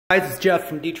Guys, it's Jeff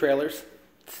from Detrailers.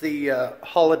 It's the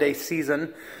holiday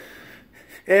season,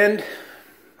 and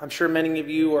I'm sure many of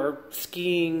you are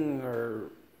skiing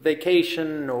or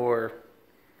vacation or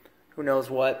who knows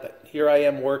what, but here I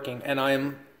am working, and I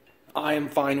am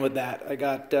fine with that. I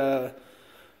got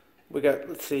we got,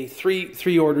 let's see,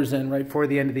 three orders in right before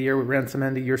the end of the year. We ran some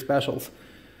end of year specials,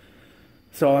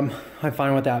 so I'm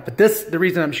fine with that. But the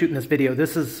reason I'm shooting this video,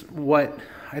 this is what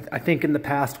I think in the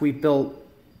past we built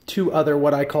two other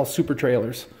what I call super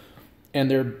trailers, and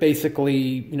they're basically,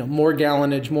 you know, more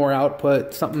gallonage, more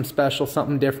output, something special,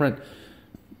 something different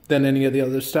than any of the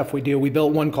other stuff we do. We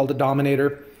built one called the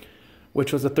Dominator,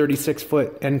 which was a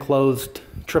 36-foot enclosed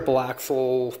triple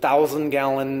axle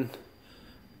 1,000-gallon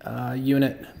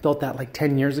unit. Built that like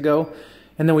 10 years ago.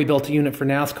 And then we built a unit for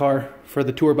NASCAR for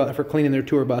the tour bus, for cleaning their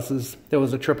tour buses. There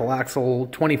was a triple axle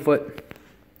 20-foot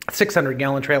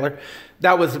 600-gallon trailer.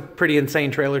 That was a pretty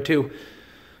insane trailer too.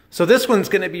 So this one's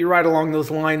going to be right along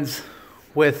those lines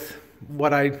with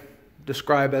what I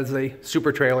describe as a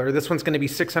super trailer. This one's going to be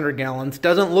 600 gallons.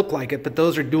 Doesn't look like it, but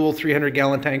those are dual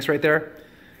 300-gallon tanks right there.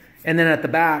 And then at the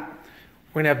back,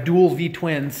 we're going to have dual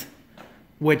V-twins,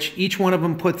 which each one of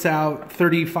them puts out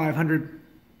 3,500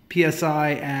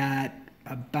 PSI at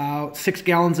about 6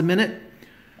 gallons a minute.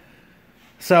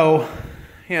 So,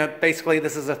 you know, basically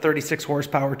this is a 36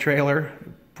 horsepower trailer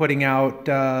putting out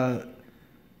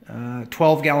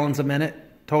 12 gallons a minute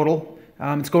total.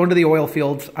 It's going to the oil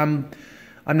fields. I'm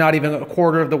not even a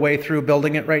quarter of the way through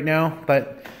building it right now,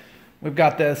 but we've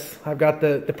got this. I've got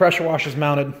the pressure washers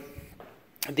mounted.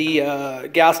 The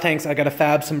gas tanks, I got to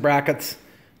fab some brackets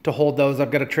to hold those.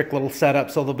 I've got a trick little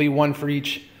setup, so there'll be one for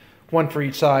each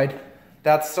side.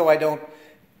 That's so I don't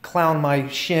clown my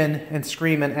shin and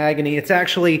scream in agony. It's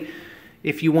actually,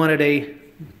 if you wanted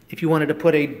to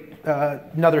put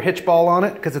another hitch ball on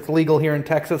it, because it's legal here in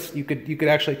Texas, you could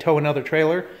actually tow another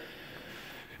trailer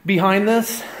behind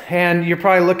this. And you're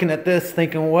probably looking at this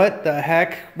thinking, what the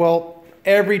heck? Well,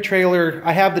 every trailer,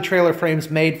 I have the trailer frames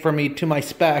made for me to my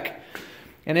spec,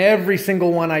 and every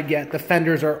single one I get, the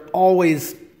fenders are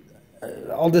always,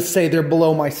 I'll just say they're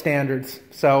below my standards.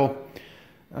 So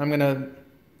I'm gonna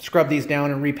scrub these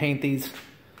down and repaint these.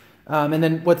 And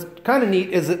then what's kind of neat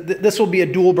is that this will be a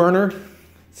dual burner.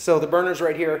 So the burner's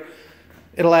right here.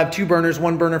 It'll have two burners,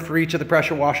 one burner for each of the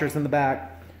pressure washers in the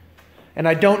back. And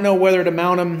I don't know whether to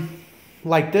mount them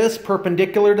like this,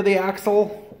 perpendicular to the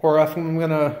axle, or if I'm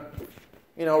gonna,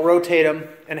 you know, rotate them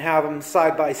and have them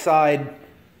side by side,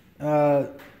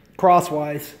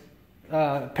 crosswise,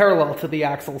 parallel to the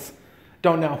axles.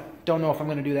 Don't know if I'm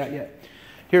gonna do that yet.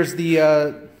 Here's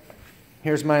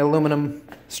my aluminum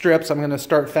strips. I'm gonna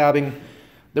start fabbing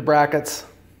the brackets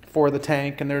for the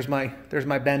tank, and there's my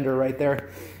bender right there.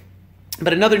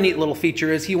 But another neat little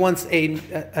feature is he wants an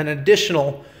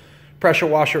additional pressure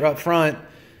washer up front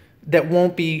that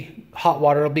won't be hot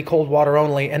water, it'll be cold water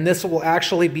only, and this will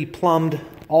actually be plumbed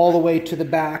all the way to the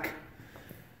back.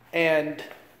 And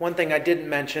one thing I didn't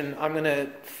mention, I'm going to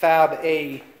fab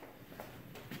a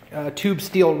tube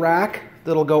steel rack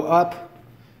that'll go up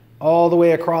all the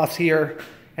way across here,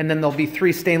 and then there'll be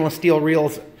 3 stainless steel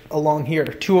reels along here.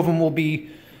 2 of them will be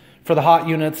for the hot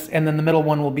units, and then the middle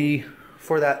one will be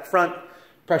for that front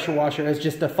pressure washer as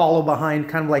just to follow behind,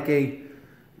 kind of like a,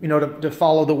 you know, to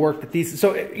follow the work that these,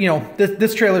 so, you know,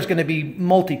 this trailer is going to be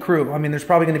multi-crew. I mean, there's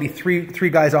probably going to be three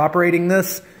guys operating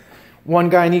this, 1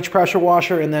 guy in each pressure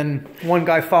washer, and then 1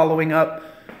 guy following up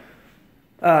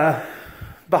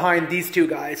behind these 2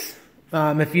 guys.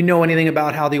 If you know anything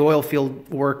about how the oil field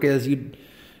work is,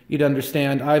 you'd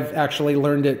understand. I've actually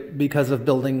learned it because of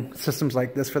building systems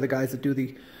like this for the guys that do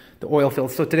the oil field.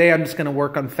 So today I'm just going to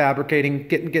work on fabricating,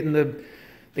 getting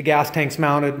the gas tanks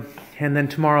mounted, and then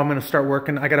tomorrow I'm going to start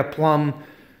working. I got to plumb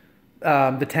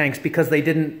the tanks because they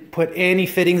didn't put any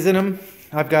fittings in them.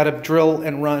 I've got to drill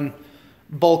and run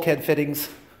bulkhead fittings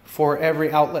for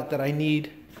every outlet that I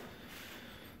need.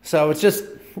 So it's just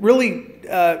really,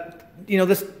 you know,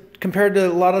 this compared to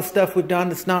a lot of stuff we've done,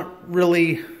 it's not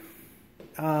really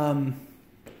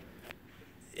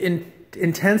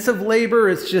intensive labor.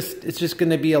 It's just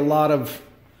going to be a lot of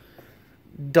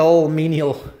dull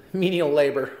menial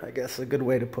labor, I guess, a good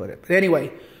way to put it. But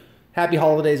anyway, happy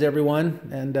holidays, everyone,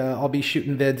 and I'll be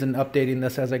shooting vids and updating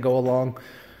this as I go along.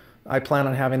 I plan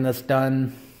on having this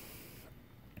done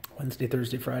Wednesday,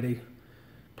 Thursday, Friday,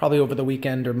 probably over the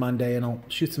weekend or Monday, and I'll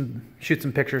shoot some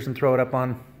pictures and throw it up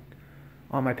on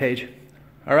my page.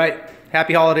 All right,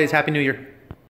 happy holidays, happy New Year.